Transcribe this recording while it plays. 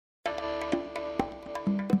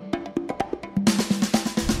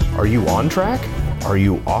Are you on track? Are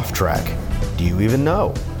you off track? Do you even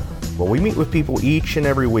know? Well, we meet with people each and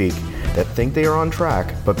every week that think they are on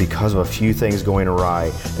track, but because of a few things going awry,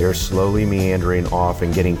 they are slowly meandering off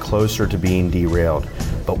and getting closer to being derailed.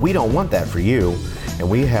 But we don't want that for you, and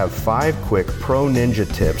we have 5 quick Pro Ninja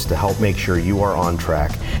tips to help make sure you are on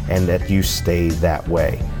track and that you stay that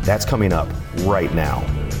way. That's coming up right now.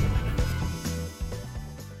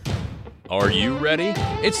 Are you ready?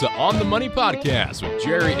 It's the On the Money Podcast with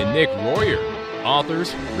Jerry and Nick Royer.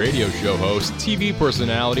 Authors, radio show hosts, TV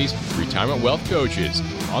personalities, retirement wealth coaches.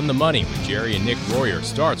 On the Money with Jerry and Nick Royer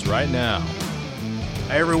starts right now.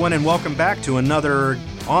 Hi, everyone, and welcome back to another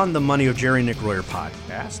On the Money with Jerry and Nick Royer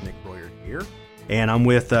podcast. Nick Royer here, and I'm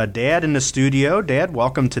with Dad in the studio. Dad,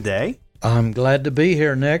 welcome today. I'm glad to be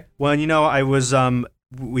here, Nick. Well, you know, I was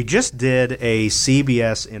we just did a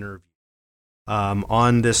CBS interview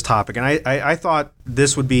on this topic, and I thought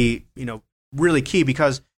this would be, you know, really key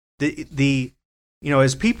because the you know,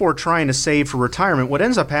 as people are trying to save for retirement, what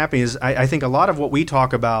ends up happening is I think a lot of what we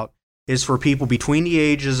talk about is for people between the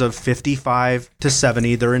ages of 55 to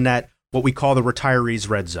 70. They're in that, what we call the retirees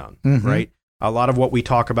red zone, right? A lot of what we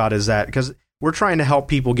talk about is that because we're trying to help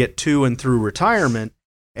people get to and through retirement.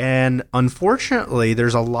 And unfortunately,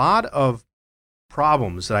 there's a lot of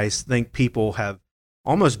problems that I think people have,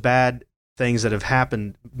 almost bad things that have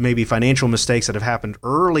happened, maybe financial mistakes that have happened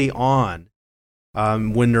early on.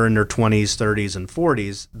 When they're in their 20s, 30s, and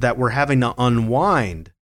 40s, that we're having to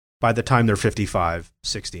unwind by the time they're 55,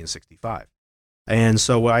 60, and 65. And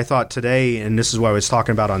so what I thought today, and this is what I was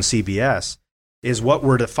talking about on CBS, is what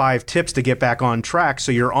were the 5 tips to get back on track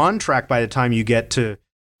so you're on track by the time you get to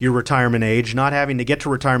your retirement age, not having to get to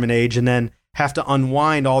retirement age and then have to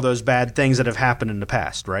unwind all those bad things that have happened in the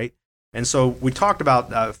past, right? And so we talked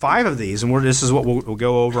about 5 of these, and this is what we'll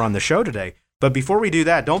go over on the show today. But before we do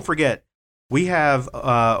that, don't forget, we have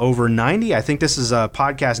over 90, I think this is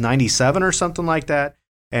podcast 97 or something like that,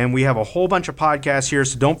 and we have a whole bunch of podcasts here,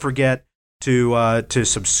 so don't forget to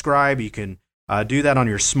subscribe. You can do that on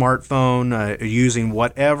your smartphone using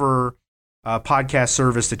whatever podcast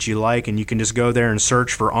service that you like, and you can just go there and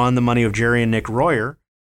search for On the Money of Jerry and Nick Royer,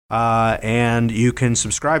 and you can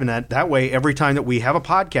subscribe, and that way every time that we have a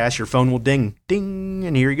podcast, your phone will ding, ding,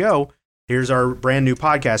 and here you go. Here's our brand new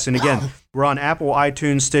podcast. And again, we're on Apple,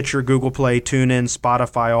 iTunes, Stitcher, Google Play, TuneIn,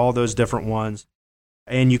 Spotify, all those different ones.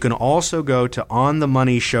 And you can also go to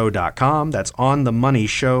onthemoneyshow.com. That's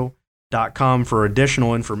onthemoneyshow.com for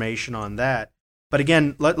additional information on that. But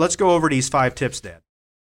again, let's go over these 5 tips, Dad.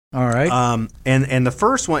 All right. And the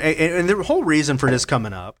first one, and the whole reason for this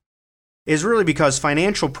coming up is really because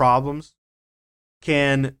financial problems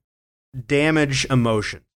can damage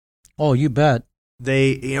emotion. Oh, you bet.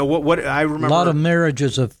 They, you know, what I remember. A lot of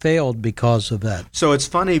marriages have failed because of that. So it's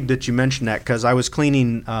funny that you mentioned that because I was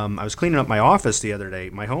cleaning up my office the other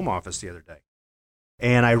day, my home office the other day,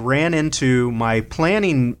 and I ran into my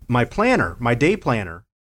day planner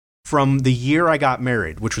from the year I got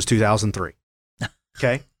married, which was 2003.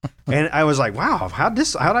 Okay, and I was like, wow, how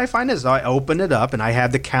did I find this? So I opened it up and I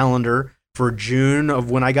had the calendar for June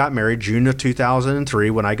of when I got married, June of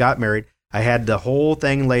 2003 when I got married. I had the whole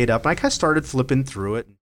thing laid up, and I kind of started flipping through it.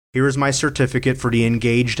 Here is my certificate for the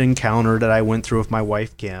engaged encounter that I went through with my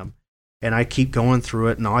wife, Kim. And I keep going through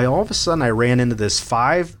it, and all of a sudden I ran into this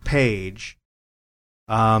 5-page,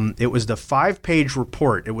 it was the 5-page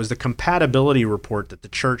report. It was the compatibility report that the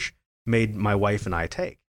church made my wife and I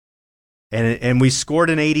take. And we scored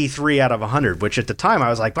an 83 out of 100, which at the time I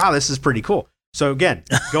was like, wow, this is pretty cool. So again,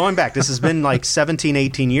 going back, this has been like 17,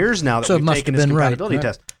 18 years now that we've taken this compatibility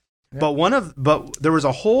test. But there was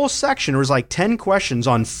a whole section, there was like 10 questions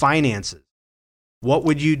on finances. What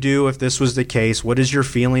would you do if this was the case? What is your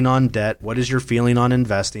feeling on debt? What is your feeling on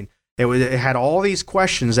investing? It had all these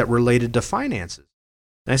questions that related to finances.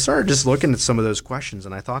 And I started just looking at some of those questions,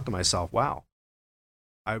 and I thought to myself, wow.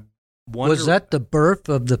 Was that the birth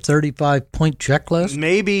of the 35-point checklist?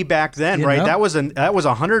 Maybe back then, right? That was a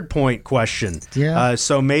 100-point question. Yeah.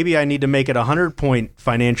 So maybe I need to make it a 100-point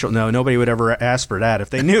financial. No, nobody would ever ask for that. If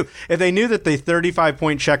they knew that the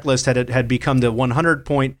 35-point checklist had become the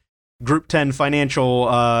 100-point Group 10 financial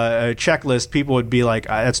checklist, people would be like,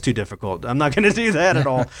 that's too difficult. I'm not going to do that at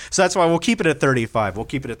all. So that's why we'll keep it at 35.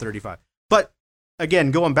 But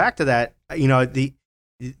again, going back to that, you know,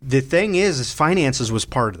 the thing is finances was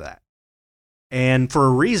part of that. And for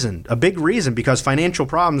a big reason, because financial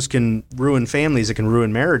problems can ruin families, it can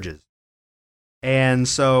ruin marriages. And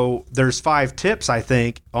so there's 5 tips, I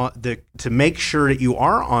think, to make sure that you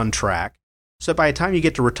are on track. So by the time you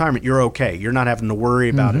get to retirement, you're okay. You're not having to worry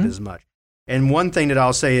about it as much. And one thing that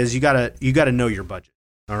I'll say is you gotta know your budget.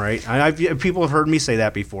 All right. People have heard me say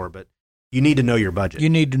that before, but you need to know your budget. You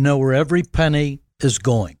need to know where every penny is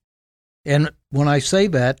going. And when I say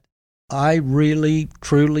that, I really,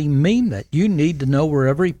 truly mean that. You need to know where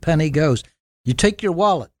every penny goes. You take your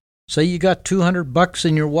wallet. Say you got $200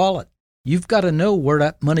 in your wallet. You've got to know where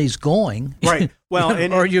that money's going. Right.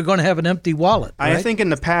 Well, or you're going to have an empty wallet. Right? I think in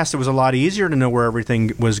the past it was a lot easier to know where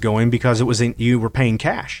everything was going because you were paying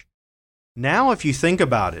cash. Now, if you think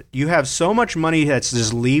about it, you have so much money that's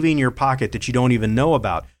just leaving your pocket that you don't even know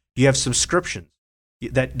about. You have subscriptions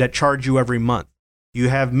that charge you every month. You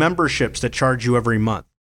have memberships that charge you every month.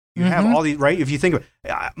 You have all these, right? If you think of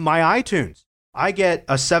my iTunes, I get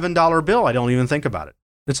a $7 bill. I don't even think about it.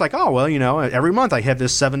 It's like, oh, well, every month I have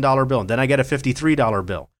this $7 bill. And then I get a $53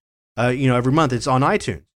 bill. Every month it's on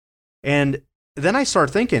iTunes. And then I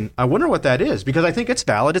start thinking, I wonder what that is because I think it's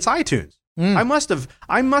valid. It's iTunes. I must have,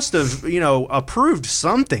 approved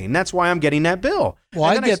something. That's why I'm getting that bill. Well,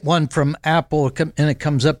 I get one from Apple and it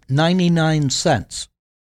comes up 99 cents.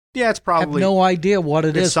 Yeah, it's probably. I have no idea what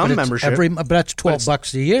it is. Some membership. But that's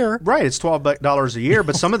 $12 a year. Right, it's $12 a year,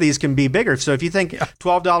 but some of these can be bigger. So if you think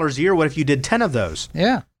 $12 a year, what if you did 10 of those?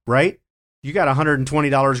 Yeah. Right? You got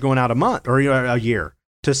 $120 going out a month or a year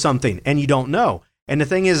to something, and you don't know. And the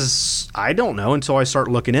thing is, I don't know until I start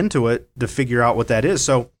looking into it to figure out what that is.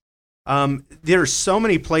 So there's so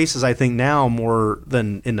many places, I think now more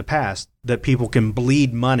than in the past, that people can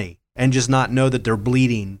bleed money and just not know that they're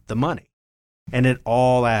bleeding the money. And it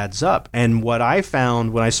all adds up. And what I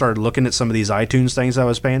found when I started looking at some of these iTunes things I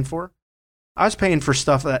was paying for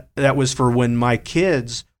stuff that was for when my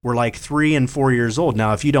kids were like 3 and 4 years old.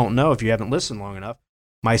 Now, if you don't know, if you haven't listened long enough,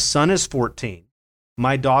 my son is 14.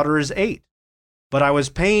 My daughter is 8. But I was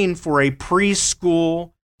paying for a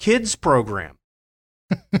preschool kids program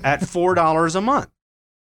at $4 a month.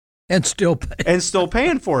 And still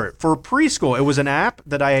paying for it for preschool. It was an app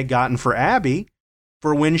that I had gotten for Abby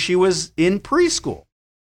for when she was in preschool.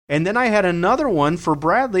 And then I had another one for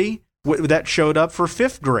Bradley that showed up for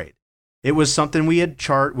 5th grade. It was something we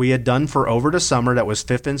had done for over the summer that was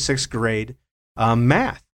 5th and 6th grade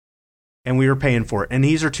math. And we were paying for it. And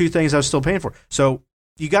these are two things I was still paying for. So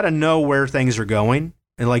you got to know where things are going.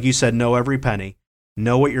 And like you said, know every penny,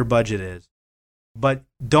 know what your budget is. But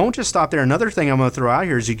don't just stop there. Another thing I'm going to throw out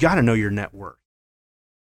here is you got to know your net worth.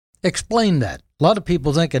 Explain that. A lot of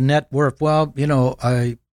people think of net worth, well,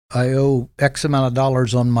 I owe X amount of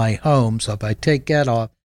dollars on my home, so if I take that off,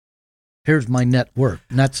 here's my net worth.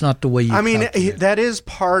 And that's not the way you calculate. That is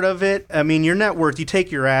part of it. I mean, your net worth, you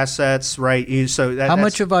take your assets, right? How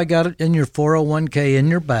much have I got in your 401k in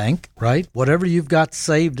your bank, right? Whatever you've got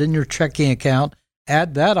saved in your checking account,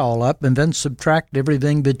 add that all up and then subtract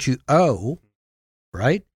everything that you owe,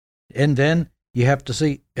 right? And then you have to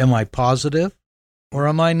see, am I positive or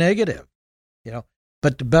am I negative?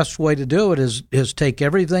 But the best way to do it is take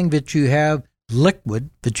everything that you have liquid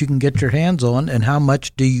that you can get your hands on and how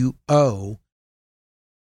much do you owe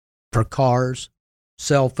for cars,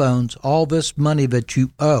 cell phones, all this money that you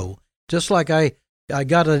owe. Just like I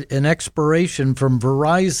got an expiration from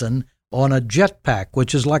Verizon on a jetpack,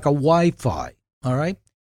 which is like a Wi-Fi, all right?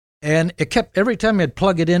 And it kept, every time I'd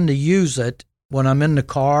plug it in to use it, when I'm in the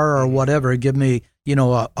car or whatever, it'd give me,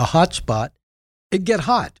 a hotspot, it'd get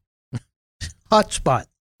hot. Hotspot.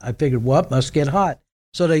 I figured, well, it must get hot.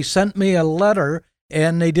 So they sent me a letter,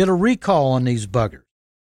 and they did a recall on these buggers.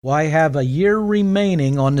 Well, I have a year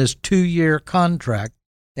remaining on this 2-year contract.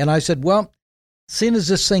 And I said, well, seeing as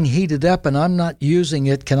this thing heated up and I'm not using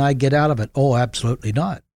it, can I get out of it? Oh, absolutely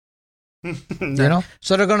not.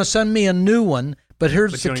 So they're going to send me a new one, but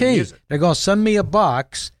here's the key. They're going to send me a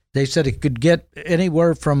box. They said it could get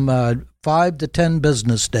anywhere from 5 to 10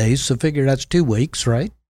 business days, so figure that's 2 weeks,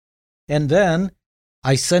 right? And then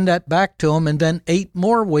I send that back to them, and then 8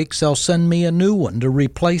 more weeks they'll send me a new one to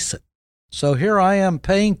replace it. So here I am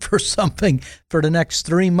paying for something for the next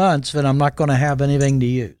 3 months, and I'm not going to have anything to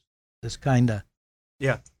use. This kind of...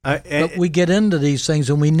 Yeah. But we get into these things,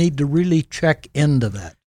 and we need to really check into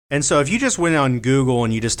that. And so if you just went on Google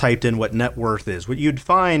and you just typed in what net worth is, what you'd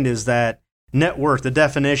find is that net worth, the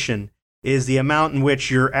definition, is the amount in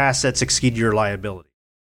which your assets exceed your liability.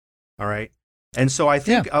 All right? And so I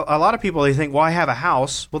think a lot of people, they think, well, I have a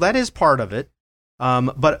house. Well, that is part of it.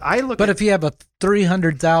 But if you have a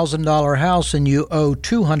 $300,000 house and you owe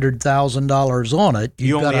 $200,000 on it,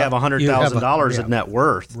 you only have $100,000 of net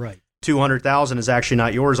worth. Right. $200,000 is actually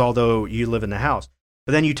not yours, although you live in the house.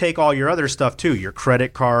 But then you take all your other stuff too, your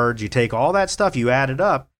credit cards, you take all that stuff, you add it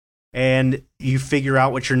up, and you figure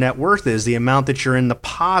out what your net worth is, the amount that you're in the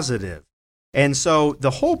positive. And so the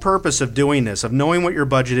whole purpose of doing this, of knowing what your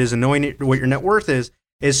budget is and knowing what your net worth is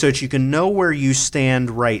is so that you can know where you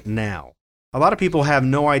stand right now. A lot of people have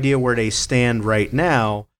no idea where they stand right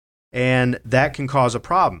now, and that can cause a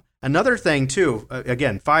problem. Another thing, too,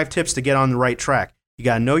 again, 5 tips to get on the right track. You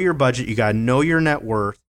got to know your budget. You got to know your net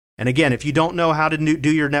worth. And again, if you don't know how to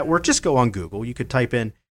do your net worth, just go on Google. You could type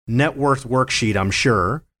in net worth worksheet, I'm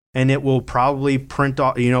sure, and it will probably print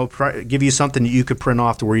off, give you something that you could print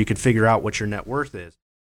off to where you could figure out what your net worth is.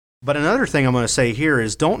 But another thing I'm going to say here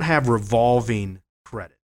is don't have revolving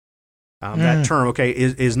credit. That term, okay,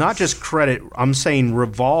 is not just credit. I'm saying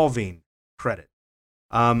revolving credit.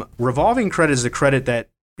 Revolving credit is the credit that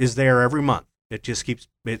is there every month. It just keeps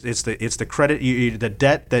it's the credit the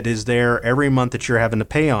debt that is there every month that you're having to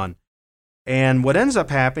pay on. And what ends up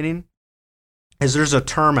happening is there's a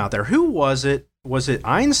term out there. Who was it? Was it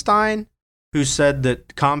Einstein who said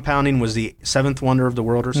that compounding was the 7th wonder of the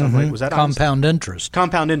world or something? Was that compound interest?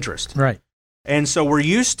 Compound interest, right? And so we're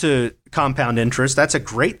used to compound interest. That's a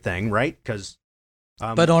great thing, right? Because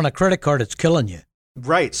but on a credit card, it's killing you.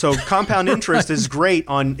 Right. So compound interest is great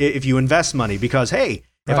on if you invest money because, hey,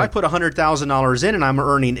 if I put $100,000 in and I'm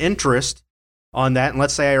earning interest on that, and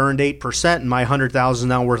let's say I earned 8% and my $100,000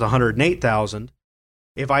 now worth $108,000,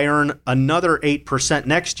 if I earn another 8%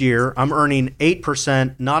 next year, I'm earning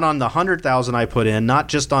 8% not on the $100,000 I put in, not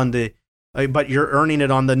just on the, but you're earning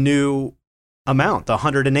it on the new amount, the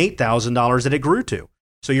 $108,000 that it grew to.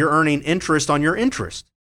 So you're earning interest on your interest.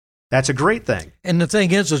 That's a great thing. And the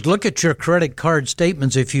thing is look at your credit card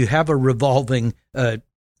statements. If you have a revolving,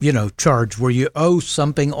 charge where you owe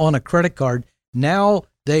something on a credit card, now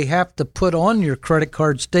they have to put on your credit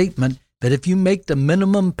card statement that if you make the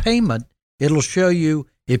minimum payment, it'll show you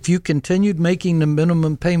if you continued making the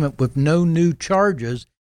minimum payment with no new charges,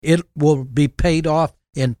 it will be paid off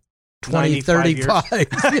in 2035.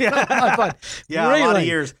 Yeah, really? A lot of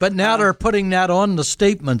years. But now they're putting that on the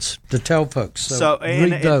statements to tell folks. So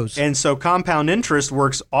read those. And so compound interest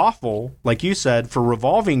works awful, like you said, for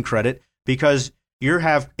revolving credit because you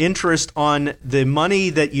have interest on the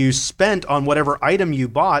money that you spent on whatever item you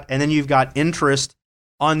bought, and then you've got interest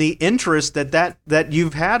on the interest that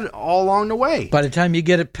you've had all along the way. By the time you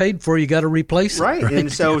get it paid for, you got to replace it. Right.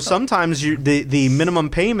 And so sometimes the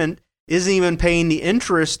minimum payment isn't even paying the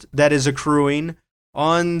interest that is accruing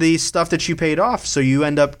on the stuff that you paid off. So you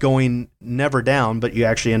end up going never down, but you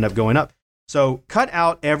actually end up going up. So cut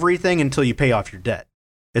out everything until you pay off your debt,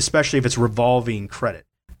 especially if it's revolving credit.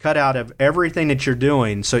 Cut out of everything that you're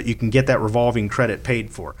doing so you can get that revolving credit paid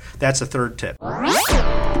for. That's the 3rd tip.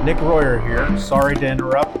 Nick Royer here. Sorry to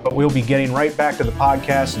interrupt, but we'll be getting right back to the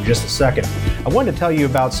podcast in just a second. I wanted to tell you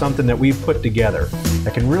about something that we've put together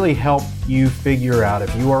that can really help you figure out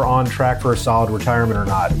if you are on track for a solid retirement or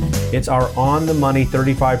not. It's our On the Money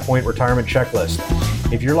 35-point retirement checklist.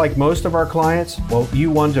 If you're like most of our clients, well, you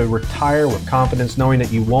want to retire with confidence knowing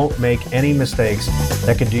that you won't make any mistakes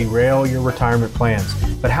that could derail your retirement plans.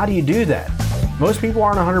 But how do you do that? Most people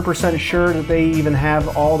aren't 100% sure that they even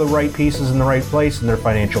have all the right pieces in the right place in their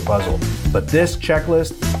financial puzzle. But this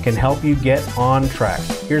checklist can help you get on track.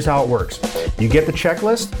 Here's how it works. You get the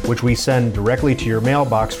checklist, which we send directly to your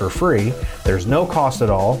mailbox for free. There's no cost at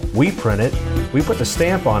all. We print it, we put the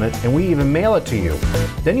stamp on it, and we even mail it to you.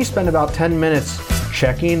 Then you spend about 10 minutes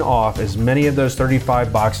checking off as many of those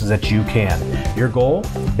 35 boxes that you can. Your goal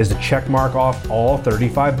is to check mark off all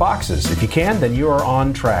 35 boxes. If you can, then you are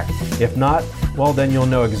on track. If not, well, then you'll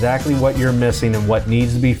know exactly what you're missing and what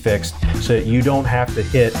needs to be fixed so that you don't have to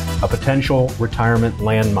hit a potential retirement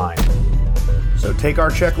landmine. So take our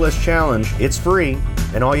checklist challenge. It's free,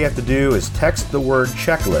 and all you have to do is text the word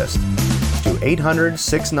checklist to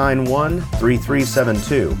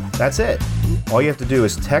 800-691-3372. That's it. All you have to do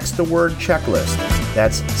is text the word checklist.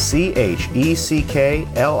 That's CHECKLIST.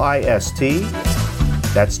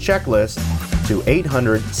 That's checklist to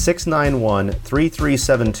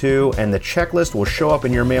 800-691-3372, and the checklist will show up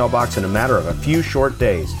in your mailbox in a matter of a few short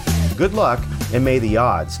days. Good luck, and may the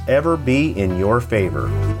odds ever be in your favor.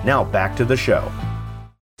 Now back to the show.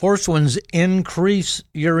 First one's increase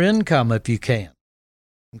your income if you can.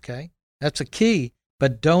 Okay? That's a key,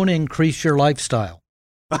 but don't increase your lifestyle.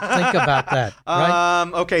 Think about that.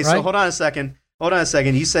 Right? Okay, so hold on a second.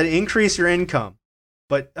 You said increase your income.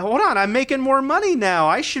 But hold on, I'm making more money now.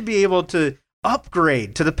 I should be able to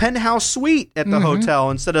upgrade to the penthouse suite at the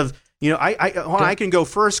hotel instead of, I can go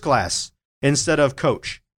first class instead of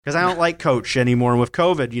coach because I don't like coach anymore. And with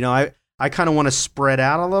COVID, I kind of want to spread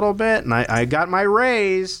out a little bit, and I got my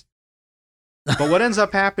raise. But what ends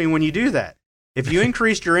up happening when you do that? If you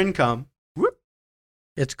increased your income, whoop,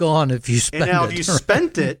 it's gone if you spend it. And now if you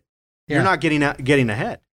spent it, you're not getting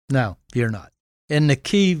ahead. No, you're not. And the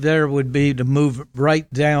key there would be to move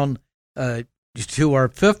right down to our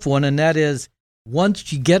fifth one, and that is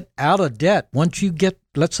once you get out of debt,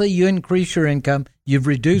 let's say you increase your income, you've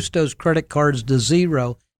reduced those credit cards to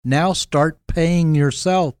zero, now start paying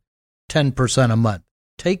yourself 10% a month.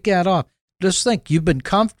 Take that off. Just think, you've been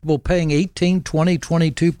comfortable paying 18, 20,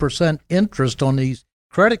 22% interest on these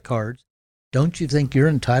credit cards. Don't you think you're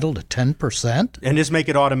entitled to 10%? And just make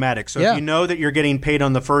it automatic. So if you know that you're getting paid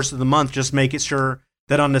on the first of the month, just make it sure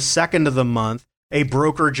that on the second of the month, a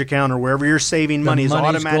brokerage account or wherever you're saving money is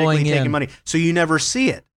automatically taking money. So you never see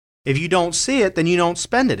it. If you don't see it, then you don't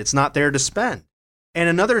spend it. It's not there to spend. And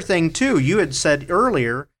another thing, too, you had said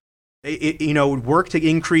earlier, work to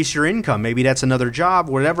increase your income. Maybe that's another job,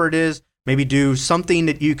 whatever it is. Maybe do something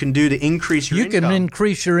that you can do to increase your income. You can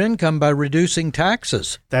increase your income by reducing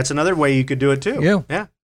taxes. That's another way you could do it, too. Yeah.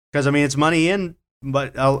 Because, it's money in,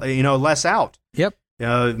 but, less out. Yep.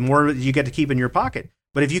 More you get to keep in your pocket.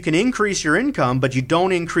 But if you can increase your income, but you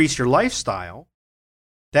don't increase your lifestyle,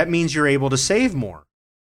 that means you're able to save more.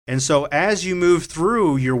 And so as you move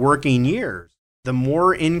through your working years, the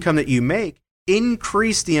more income that you make,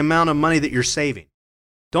 increase the amount of money that you're saving.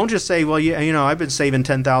 Don't just say, well, I've been saving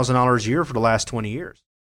 $10,000 a year for the last 20 years.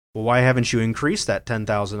 Well, why haven't you increased that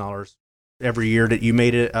 $10,000 every year that you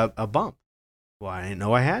made it a bump? Well, I didn't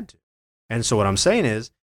know I had to. And so what I'm saying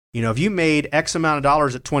is, if you made X amount of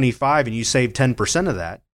dollars at 25 and you saved 10% of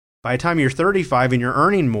that, by the time you're 35 and you're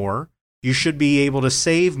earning more, you should be able to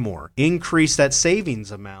save more, increase that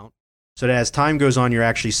savings amount so that as time goes on, you're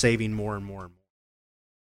actually saving more and more and more.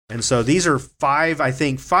 And so these are five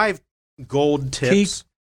gold tips.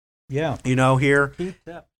 Here. Key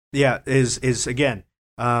tip. Yeah, is again,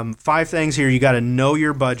 5 things here. You got to know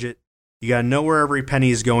your budget. You got to know where every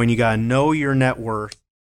penny is going. You got to know your net worth.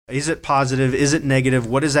 Is it positive? Is it negative?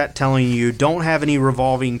 What is that telling you? Don't have any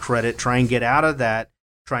revolving credit. Try and get out of that.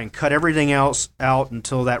 Try and cut everything else out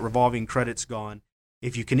until that revolving credit's gone.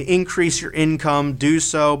 If you can increase your income, do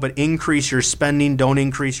so, but increase your spending. Don't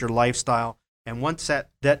increase your lifestyle. And once that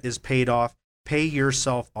debt is paid off, pay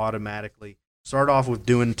yourself automatically. Start off with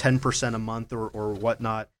doing 10% a month or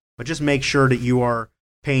whatnot, but just make sure that you are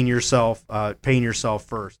paying yourself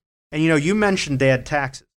first. And you mentioned Dad,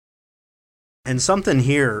 taxes. And something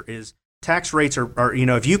here is tax rates are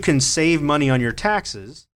if you can save money on your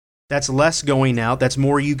taxes, that's less going out. That's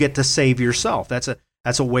more you get to save yourself. That's a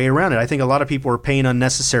way around it. I think a lot of people are paying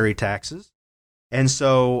unnecessary taxes. And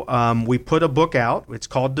so we put a book out. It's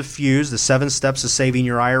called Diffuse, The 7 Steps to Saving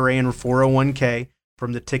Your IRA and 401k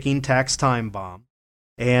from the Ticking Tax Time Bomb.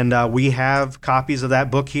 And we have copies of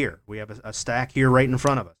that book here. We have a stack here right in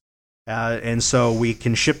front of us. And so we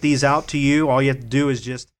can ship these out to you. All you have to do is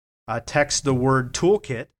just text the word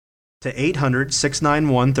toolkit to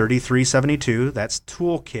 800-691-3372. That's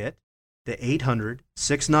toolkit to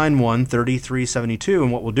 800-691-3372.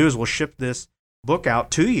 And what we'll do is we'll ship this book out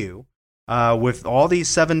to you with all these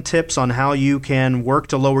 7 tips on how you can work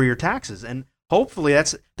to lower your taxes. And hopefully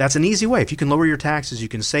that's an easy way. If you can lower your taxes, you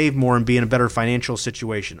can save more and be in a better financial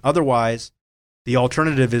situation. Otherwise, the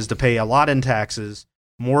alternative is to pay a lot in taxes,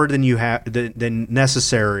 more than you have than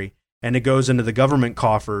necessary, and it goes into the government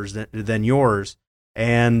coffers than yours.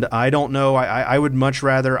 And I don't know. I would much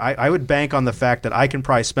rather. I would bank on the fact that I can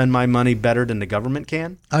probably spend my money better than the government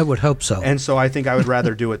can. I would hope so. And so I think I would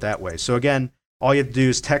rather do it that way. So again, all you have to do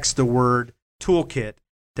is text the word toolkit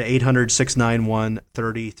to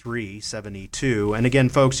 800-691-3372. And again,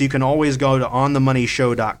 folks, you can always go to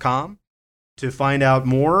onthemoneyshow.com to find out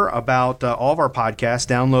more about all of our podcasts.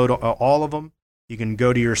 Download all of them. You can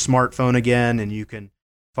go to your smartphone again, and you can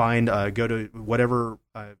find go to whatever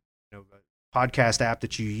podcast app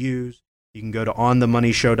that you use. You can go to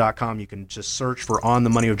onthemoneyshow.com. You can just search for On the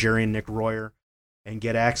Money with Jerry and Nick Royer and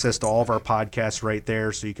get access to all of our podcasts right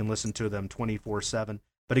there, so you can listen to them 24/7.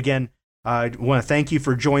 But again, I want to thank you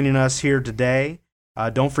for joining us here today.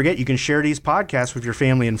 Don't forget, you can share these podcasts with your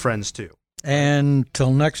family and friends too. And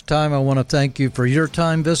till next time, I want to thank you for your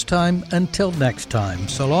time this time. Until next time.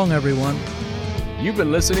 So long, everyone. You've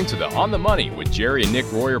been listening to the On the Money with Jerry and Nick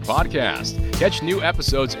Royer podcast. Catch new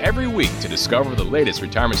episodes every week to discover the latest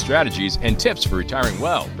retirement strategies and tips for retiring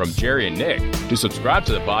well from Jerry and Nick. To subscribe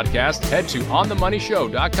to the podcast, head to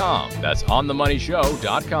onthemoneyshow.com. That's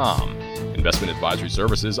onthemoneyshow.com. Investment advisory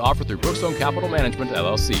services offered through Brookstone Capital Management,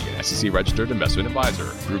 LLC, an SEC-registered investment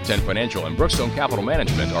advisor. Group 10 Financial and Brookstone Capital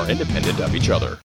Management are independent of each other.